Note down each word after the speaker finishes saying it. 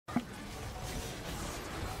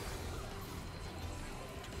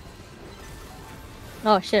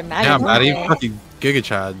Oh shit, Maddie. Yeah, was Maddie, in there. fucking Giga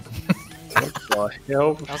Chad. What the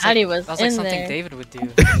hell? Maddie was That was like in something there. David would do.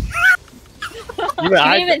 She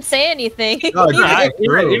didn't even say anything. No,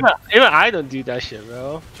 Even Bro. I don't do that shit,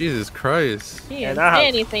 bro. Jesus Christ. She And didn't I say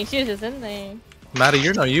have- anything. She was just in there. Maddie,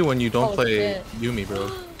 you're not you when you don't Oh, play shit. Yumi, bro.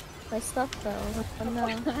 My stuff though. Oh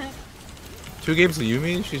no. 2 games of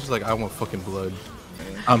Yumi, she's just like, I want fucking blood.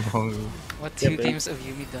 I'm hungry. What Yeah, 2 babe. games of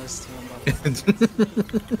Yumi does to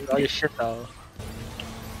him. All your shit though.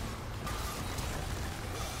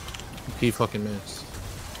 He fucking missed.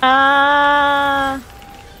 Ah.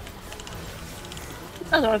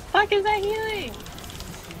 What the fuck is that healing?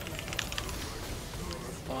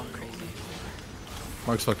 Oh, I'm crazy.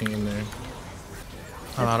 Mark's fucking in there.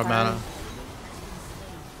 I'm out of mana.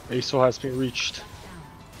 ASO has been reached.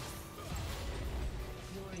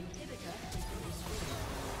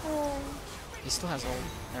 He still has ult.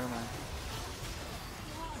 Never mind.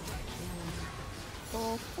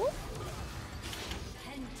 Oh.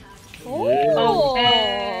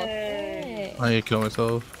 Okay. I need to kill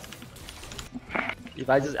myself. If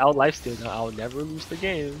I just out lifesteal now, I'll never lose the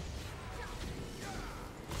game.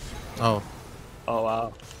 Oh, Oh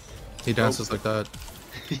wow. he dances like that.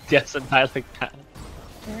 He doesn't die like that.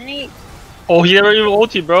 Right. Oh, he never even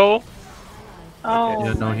ulted, bro. Oh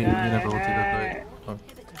Yeah, no, my he God. never ulted that fight. Oh.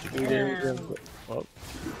 He didn't even- oh.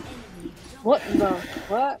 What the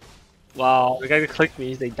fuck? Wow, the guy that clicked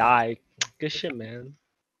me, they die. Good shit, man.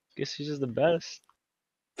 Guess he's just the best.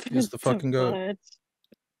 He's the fucking goat. What?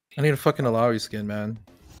 I need a fucking Alawi skin, man.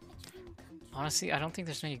 Honestly, I don't think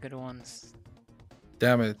there's many good ones.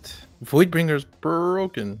 Damn it. Voidbringer's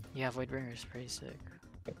broken. Yeah, Voidbringer is pretty sick.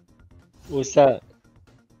 What's that?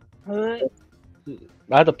 What?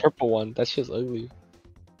 I had the purple one. That shit's ugly.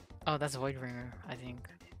 Oh, that's Voidbringer, I think.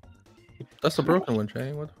 That's the broken one,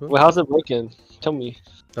 Jay. What the fuck? Well, how's it broken? Tell me.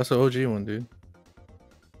 That's the OG one, dude.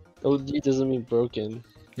 OG doesn't mean broken.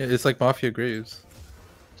 Yeah, it's like Mafia Graves.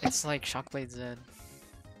 It's like Shockblade Z.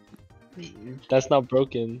 That's not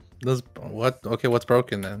broken. That's what? Okay, what's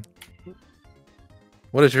broken then?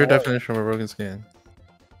 What is your Oh. definition of a broken skin?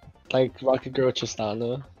 Like Rocket Girl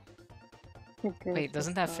Tristana. Wait,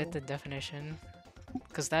 doesn't that fit the definition?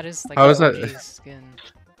 Because that is like How the is that- OG skin.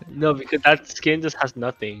 No, because that skin just has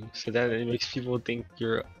nothing. So then it makes people think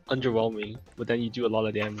you're underwhelming. But then you do a lot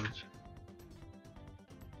of damage.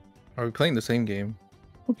 Are we playing the same game?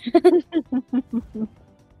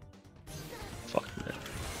 Fuck man.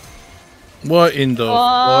 What in the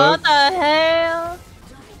What fuck? the hell?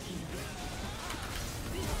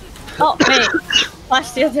 Oh wait,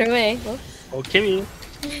 flash the other way. Whoops. Oh, Kimmy.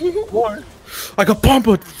 More. I got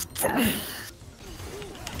pummeled!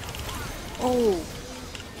 Oh.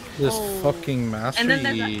 This Oh. fucking And then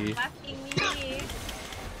there's mastery. that fucking me.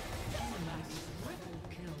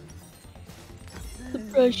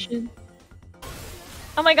 Suppression.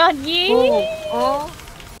 Oh my god, yee! Oh.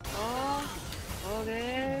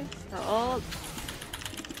 Okay. Oh.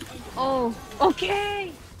 Oh.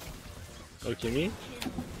 Okay. Oh, Kimmy.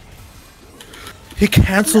 He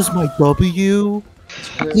cancels my W?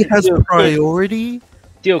 He has priority?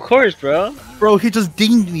 Dude, of course, bro. Bro, he just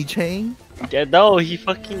dinged me, Chang. Yeah, no, he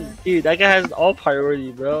fucking. Dude, that guy has all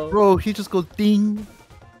priority, bro. Bro, he just goes ding.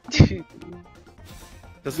 Dude,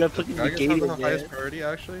 Does that fucking negate it, man. priority,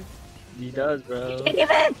 actually? He does, bro. Give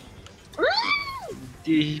it.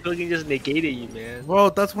 Dude, he fucking just negated you, man.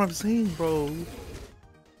 Bro, that's what I'm saying, bro.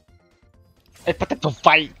 Hey, potato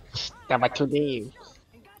fight! That my two names.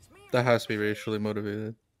 That has to be racially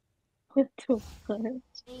motivated. What the fuck?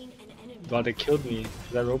 God, they killed me.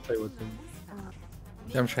 Cause I roleplay with him.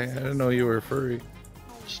 Damn, Chang, I didn't know you were a furry.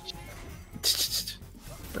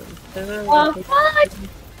 Oh fuck!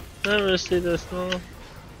 Never see the snow.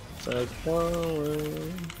 Like flowers.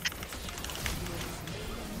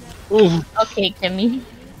 Ooh. Okay, Kimmy.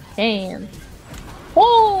 Damn.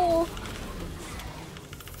 Oh!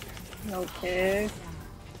 Okay.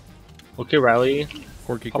 Okay, Riley.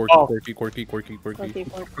 Quirky, Oh. quirky, quirky, quirky, quirky, Okay.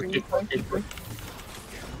 quirky.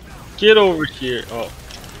 Get over here. Oh.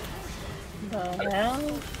 The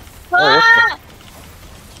hell? Ah!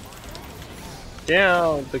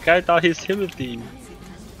 Damn, the guy thought he's Timothy.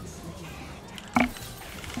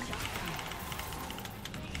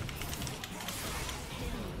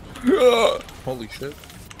 Holy shit.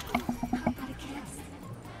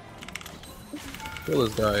 Kill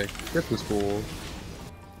this guy. Get this fool.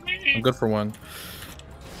 I'm good for one.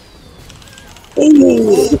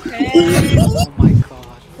 Oh my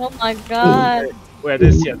god. Oh my god. Wait, I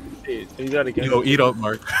didn't see it. So you gotta get Yo, eat up,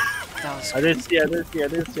 Mark. That was I didn't see. I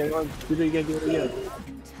didn't want to do it again.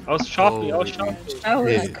 I was shopping. Oh. I was shopping. That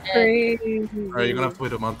was Hey. crazy. Alright, you're gonna have to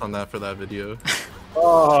wait a month on that for that video.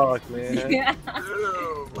 Oh man. Yeah.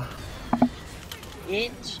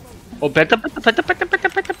 Itch. Oh, better.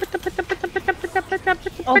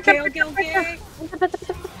 Okay, okay, okay. I'm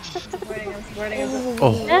supporting.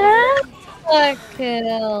 Oh, Fuck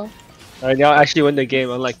kill. Alright, now I actually win the game,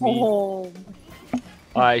 unlike me. Oh.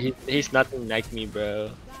 Alright, he's nothing like me, bro.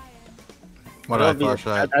 what did I flash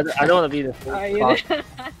I, at? I don't want to be the Are same you top.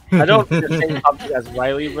 I don't want to be the same topic as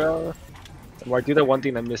Riley, bro. Or do the one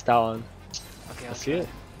thing I missed out on. Okay, Let's okay. see it.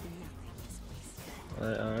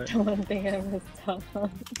 Alright. The one thing I missed out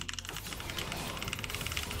on.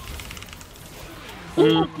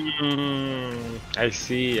 I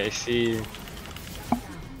see.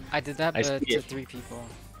 I did that, I but see to it. 3 people.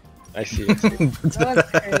 I see. That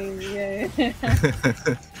was crazy.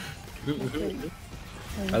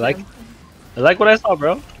 I like what I saw,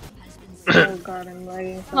 bro. Oh god, I'm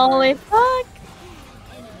lagging so Holy hard. fuck.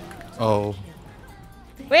 Oh,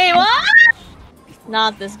 Wait, what?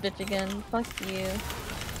 Not this bitch again. Fuck you.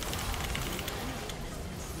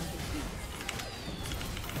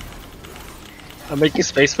 I'm making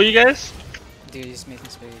space for you guys. Dude, he's making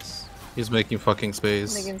space. he's making fucking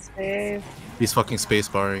space. Making space. He's fucking space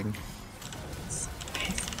barring.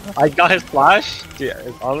 I got his flash. Dude,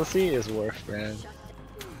 honestly, it's worth, man.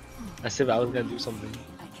 I said I was gonna do something.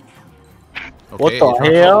 Okay, What the you're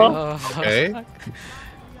trying to hell? help me? Okay.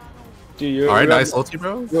 Dude, you're Alright, you're- nice ulti,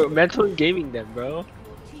 bro. You're mental gaming then, bro.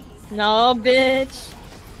 No, bitch.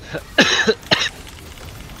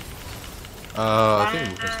 I think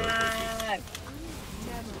we can start.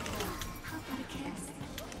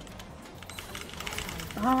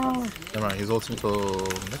 Oh, Never mind, he's ulting till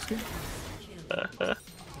next game.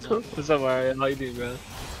 What's up, Mario? How you doing, bro?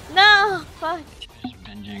 No, fuck.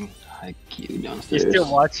 Binging IQ You downstairs.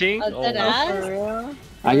 still watching? Oh, dead ass? for real?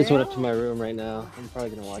 I just went up to my room right now. I'm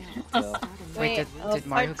probably gonna watch it still. Wait, did what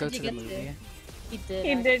Mario part go did to you the get movie? He did.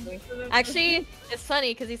 He actually. did. Actually, it's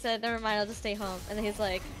funny because he said, "Never mind, I'll just stay home," and then he's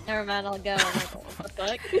like, "Never mind, I'll go." I'm like, "What the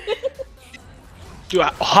fuck?"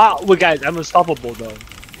 Dude, wait, guys, I'm unstoppable though.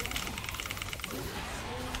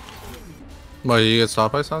 What, you get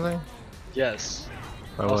stopped by something? Yes.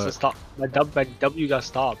 By Also what? stop. My W got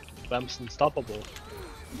stopped, but I'm unstoppable.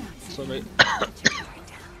 So mate,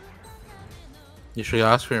 You should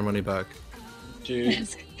ask for your money back. dude.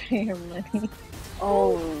 Just pay your money.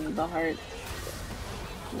 Oh, the heart.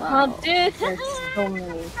 Wow. Oh, dude. There's so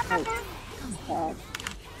many hearts. Stop.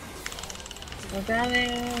 What's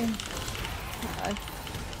happening?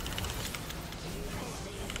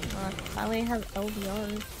 Finally have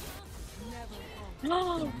LBRs.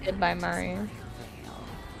 Goodbye, Mario.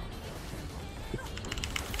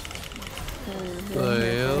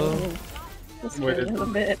 Well, Just Where wait a did-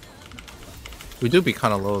 little bit. we do be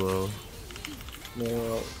kind of low though.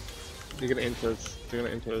 No, they're gonna enter us. They're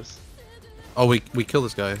gonna enter us. Oh, we kill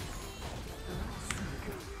this guy.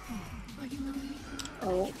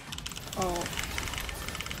 Oh. Oh.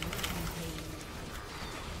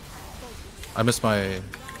 I missed my.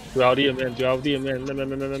 Duality, man. Duality, man.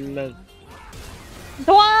 No.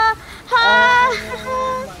 Dwa! Ha!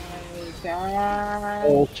 Oh my god.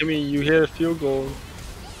 Oh, Kimmy, you hit a field goal.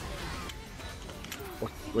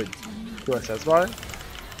 What? Wait, do I satisfy?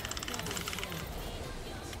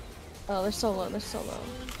 Oh, they're so low. They're so low.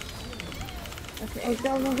 Okay. Hit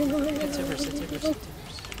tippers, hit tippers, hit tippers.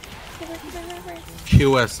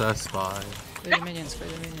 QSS by. Play the minions, play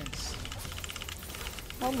the minions.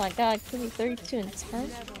 Oh my god, give me 32 and 10.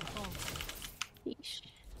 Yeesh.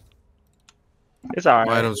 It's alright.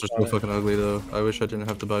 My items are so fucking ugly though. I wish I didn't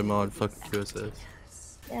have to buy mod fucking QSS.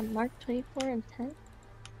 Yeah, Mark 24 and 10.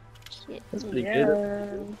 Shit. That's pretty Yes.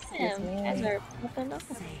 good. Damn, you guys are popping up.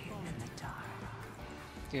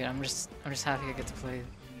 Dude, I'm just happy I get to play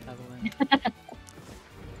Evelyn.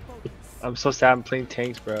 I'm so sad I'm playing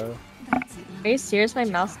tanks, bro. Are you serious? My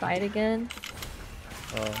mouse died again?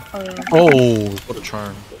 Oh. Oh, yeah. Oh, what a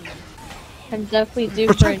charm. I'm definitely due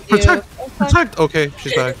Protect, for a new. protect, Oh, fuck. protect. Okay,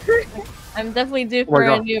 she's back. I'm definitely due Oh my for a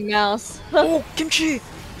God. new mouse. Oh, kimchi!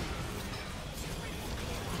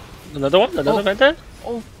 Another one? Another vendor?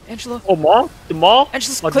 Oh, Angela. Oh, Maul? The Maul?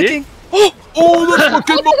 Angela's Oh, clicking! Oh, oh, that's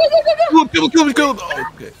fucking. Kill him. Oh,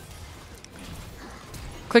 okay.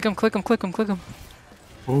 Click him, click him, click him, click him.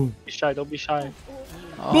 Oh. Be shy, don't be shy.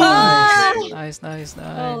 Oh, Ah! nice, nice,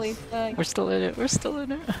 Holy nice. fuck. We're still in it, we're still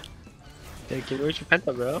in it. Thank you. Where's your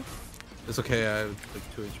penta, bro? It's okay. I have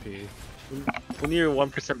like 2 HP. When you're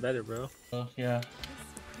 1% better, bro. Yeah.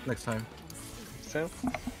 Next time. So?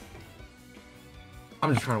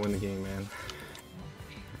 I'm just trying to win the game, man.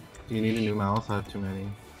 Do you need a new mouse? I have too many.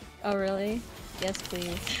 Oh, really? Yes,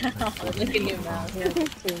 please. Look at you, mouse. He has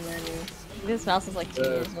too many. This mouse is like 2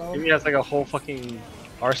 years old. Maybe has like a whole fucking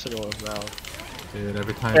arsenal of now. Dude,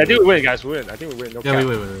 every time. Yeah, I think we win, guys. We win. I think we win. No Yeah, cap.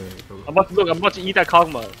 wait. Go, go. I'm about to look. I'm about to eat that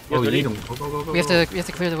Kog'Maw. You Oh, guys you ready? need him. Go. We have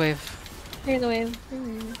to clear the wave. Clear the wave.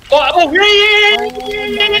 Oh, yeah!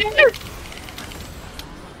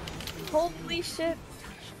 Holy shit.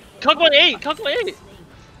 Kog'Maw 8! Kog'Maw 8!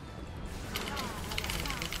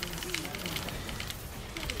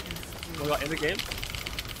 Oh my god, in the game?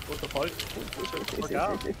 What the fuck? Fuck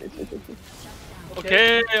out.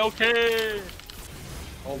 Okay.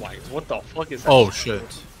 Oh my, what the fuck is that? Oh shit.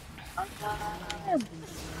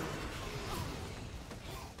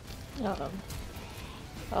 Uh-oh.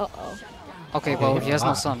 Uh-oh. Okay, Okay, well, he has no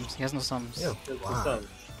wow. sums. He has no sums. Yeah. What's up?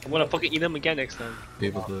 I'm gonna fucking eat him again next time. Be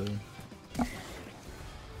able to.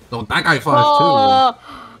 No, that guy flies Oh!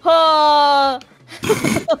 Oh!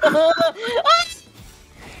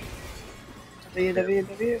 W.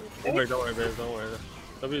 Don't worry, babe, don't worry.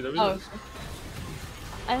 W. Oh, shit.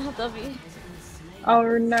 I don't have W. Oh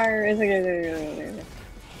no, it's okay. too.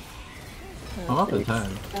 I'm up to 10.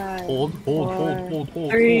 Five, Hold.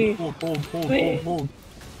 three, Hold. wait. Hold.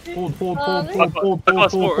 You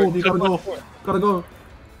gotta go. Gotta go.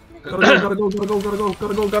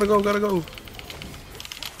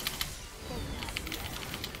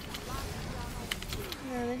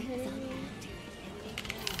 They're hitting me.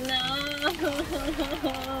 No.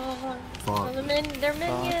 Fuck. They're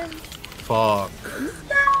minions. Fuck.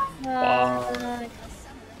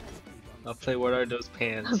 I'll play What Are Those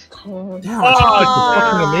Pants? Oh, Damn, that's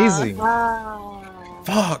fucking amazing. wow.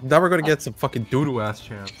 Fuck, now we're gonna get some fucking doo-doo ass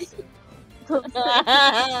champs.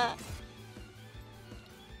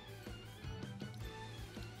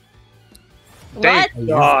 What? Thank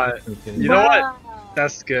God. Okay. You know what?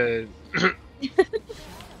 That's good.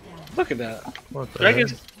 Look at that. What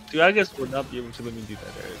the Dude, I guess we'll not be able to let me do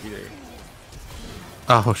that either.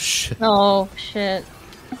 Oh shit. Oh shit.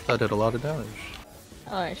 That did a lot of damage.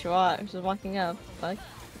 Alright, sure. She's walking up. Fuck.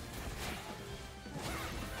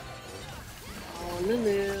 Oh,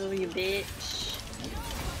 Lulu, you bitch.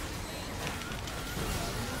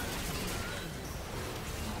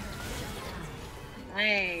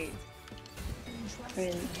 Nice.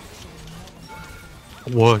 Win.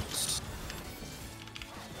 What?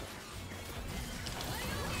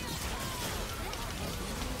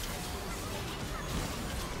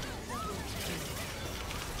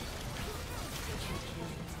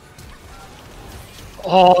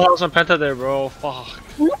 Oh, that was on Penta there, bro. Fuck.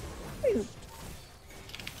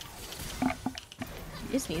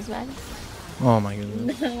 You sneeze, man. Oh my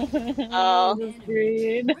goodness. Oh. This is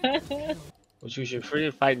green. Which we should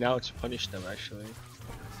really fight now to punish them, actually.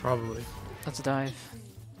 Probably. Let's dive.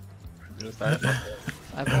 Is that-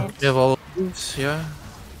 I won't. You have all of these? Yeah.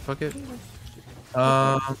 Fuck it.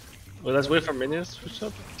 Well, let's wait for minions to switch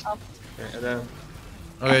up. Oh. Okay, and then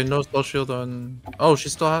Okay, no spell shield on. Oh, she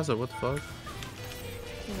still has it. What the fuck?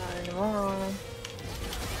 Not anymore.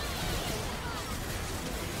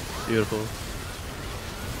 Beautiful.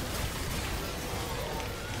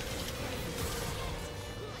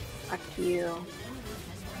 Fuck you.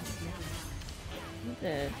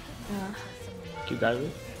 Dude. keep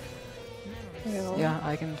diving. Ew. Yeah,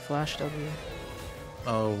 I can flash W.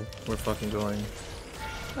 Oh, we're fucking going.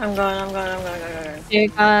 I'm going. You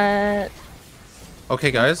got.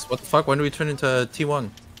 Okay, guys, what the fuck? When do we turn into T1?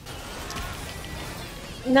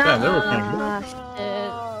 No. Yeah, they were playing good.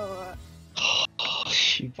 Ah, Oh,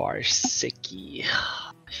 Shivar sicky.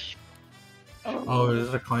 Oh,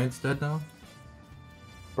 is the client's dead now?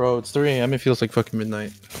 Bro, it's 3 AM. It feels like fucking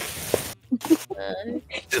midnight.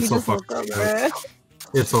 It's so fucked for me.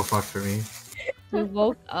 It's so fucked for me. You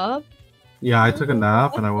woke up? Yeah, I took a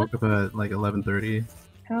nap and I woke up at like 11:30.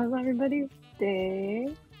 How's everybody's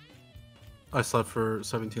day? I slept for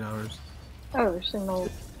 17 hours. Oh, so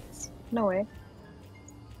no way.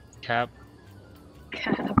 Cap.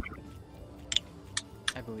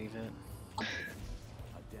 I believe it.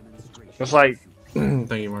 It's like,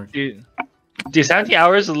 Thank you, Mark. dude, 70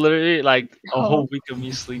 hours is literally like a whole week of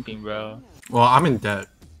me sleeping, bro. Well, I'm in debt.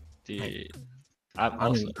 Dude,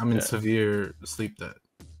 I'm in dead. severe sleep debt.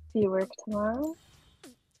 Do you work tomorrow?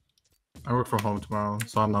 I work from home tomorrow,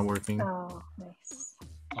 so I'm not working. Oh, nice.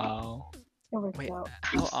 Wow. It works Wait, out.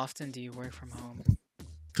 how often do you work from home?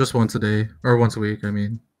 Just once a day, or once a week, I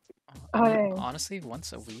mean. I mean, Okay. honestly,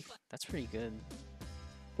 once a week? That's pretty good.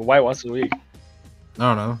 But why once a week? I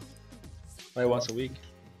don't know. Why once a week?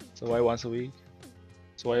 So why once a week?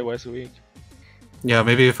 So why once a week? Yeah,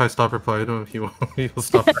 maybe if I stop replying to him, he'll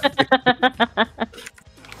stop.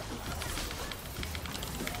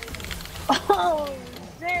 Oh,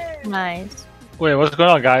 shit. Nice. Wait, what's going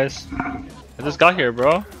on, guys? I just got here,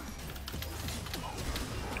 bro.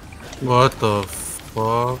 What the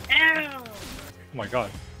fuck? Oh my god.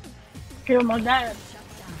 Kill my dad.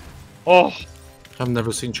 Oh, I've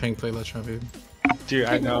never seen Chang play that champion. dude,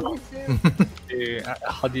 I know. Dude,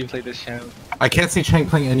 how do you play this champ? I can't see Chang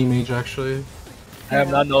playing any mage actually. I am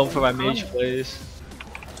not known for my mage plays.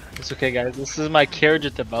 It's okay, guys. This is my character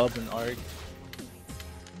development arc.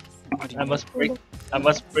 I must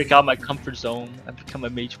break out my comfort zone and become a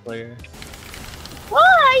mage player.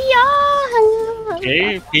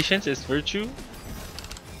 Okay, patience is virtue.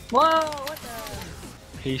 Whoa, what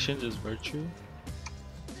the? Patience is virtue.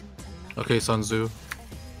 Okay, Sun Tzu.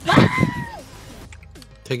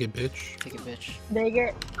 Take it, bitch. Take it, bitch. They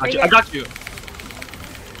get. I got you.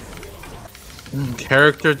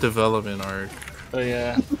 Character development arc. Oh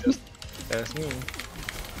yeah, that's me.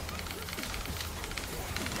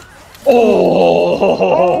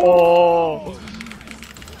 Oh!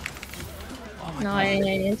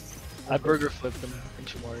 Nice. I burger flipped him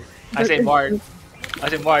into Mark. I say Mark.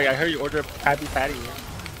 I heard you order a Krabby Patty.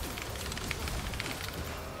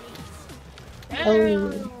 Oh.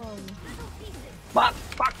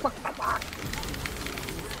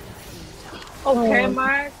 Okay, Oh.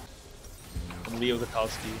 Mark. From Leo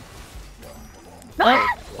Gutowski.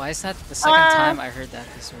 What? Why is that the second time I heard that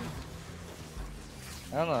this week?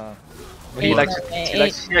 I don't know. Wait, He likes no he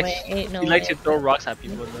likes way. to throw rocks at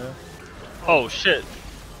people though. Oh shit.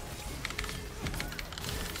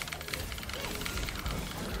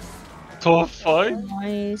 The fuck?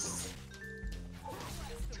 Nice.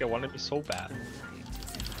 This guy wanted me so bad.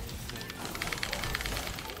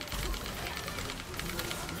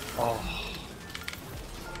 Oh.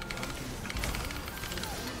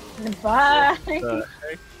 Bye. The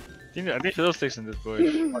heck? I think Fiddlesticks in this bush.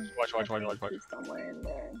 Watch. He's somewhere in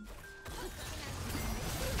there.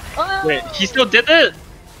 Wait, he still did it!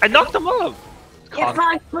 I knocked him up! Get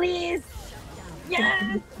back, please.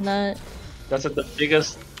 Yes. Not. That's like the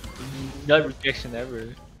biggest nut rejection ever.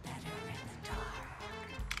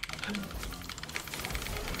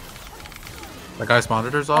 That guy's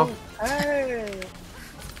monitor's off? Hey.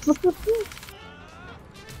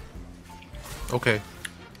 Okay.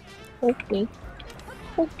 Okay.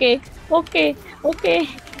 Okay.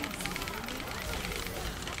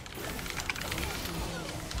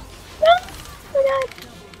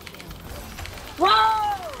 Whoa.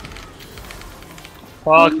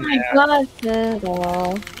 Oh Fuck my man. god, Fiddle.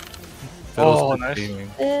 Oh, Fiddlesticks nice. gaming.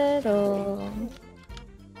 Fiddle.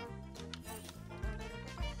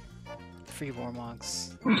 Free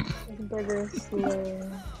warmogs. Better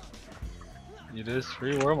slow. It is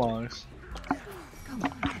 3 warmogs.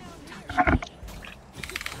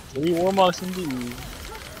 3 warmogs indeed.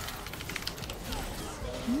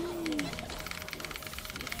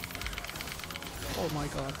 Oh my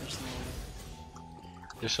god, there's no way.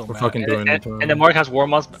 You're so We're mad. fucking doing it. And then Mark has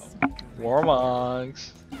warmogs.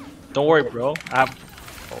 Warmogs. Don't worry, bro. I have.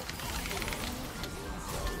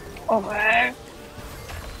 Okay.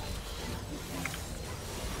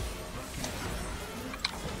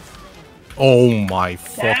 Oh my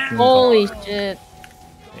fucking Holy god. shit.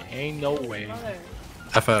 There ain't no way.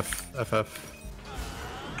 FF.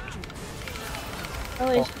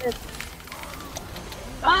 Holy shit.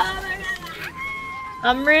 Oh my god.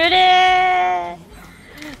 I'm rooted.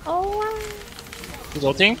 Oh wow. Who's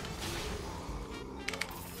ulting?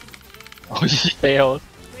 Oh, he failed.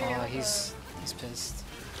 Oh, he's pissed.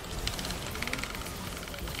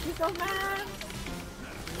 He's so mad.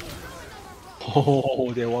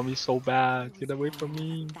 Oh, they want me so bad. Get away from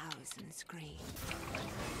me.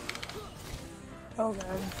 Oh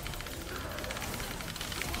god.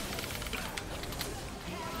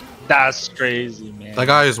 That's crazy, man. That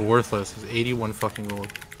guy is worthless. He's 81 fucking gold.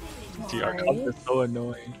 Dude, our comp is so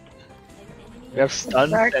annoying. We have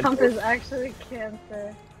stun. Our and- comp is actually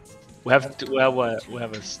cancer. We have what? We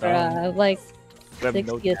have a stun. Like We have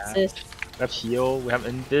no 60 dash. assists. We have heal. We have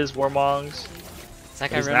Invis, Warmogs. Is that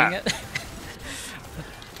guy What is running that? it?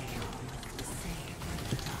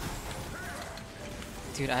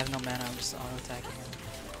 Dude, I have no mana, I'm just auto-attacking him.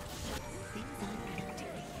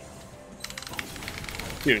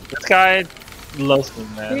 Dude, this guy loves me,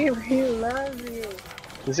 man. He loves you.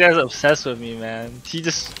 This guy's obsessed with me, man. He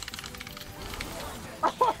just.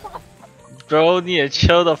 Bro, need to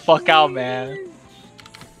chill the fuck out, man.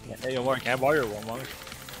 Hey, yo, Mark, can I borrow your Warmogs?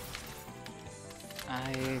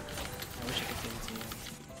 I wish I could give it to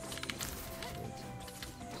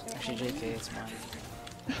you. Actually, JK, it's mine.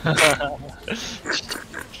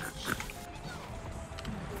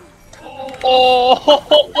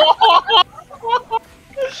 Oh!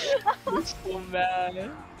 I'm so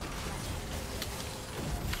mad.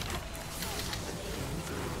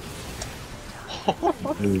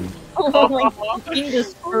 Oh my god, being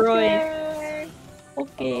destroyed.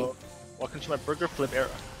 Okay. Welcome to my burger flip era.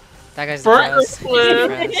 That guy's Burger depressed. He's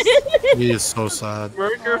flip. depressed. He is so sad.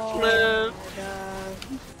 Burger flip.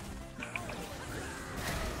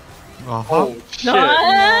 Uh huh. Oh shit. No.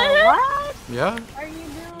 What Yeah. are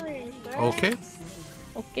you doing? Sir? Okay.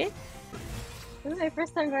 Okay. This is my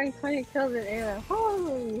first time going 20 kills in Ayla.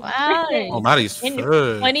 Holy Wow. shit. Oh, Maddie's In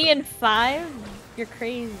third. 20 and 5? You're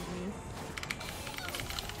crazy.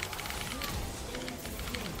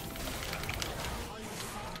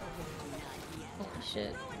 Holy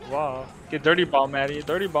shit. Wow. Get dirty bomb, Maddie.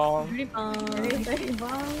 Dirty bomb. Pretty bomb. Dirty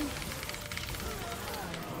bomb.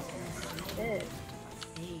 Shit.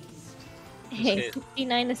 Hey, Shit.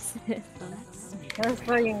 69 assists. Let's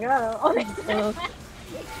fucking go. Oh my So,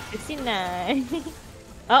 69.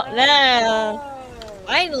 Oh, no!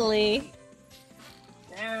 Finally!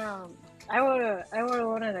 Damn. I would've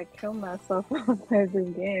wanted to kill myself outside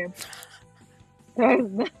this game. There's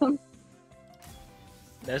them.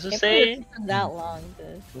 Let's It just say, took that long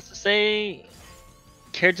to... let's just say,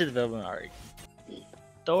 character development arc.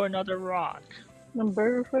 Throw another rock. The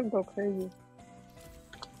burger flip go crazy.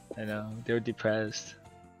 I know, they were depressed.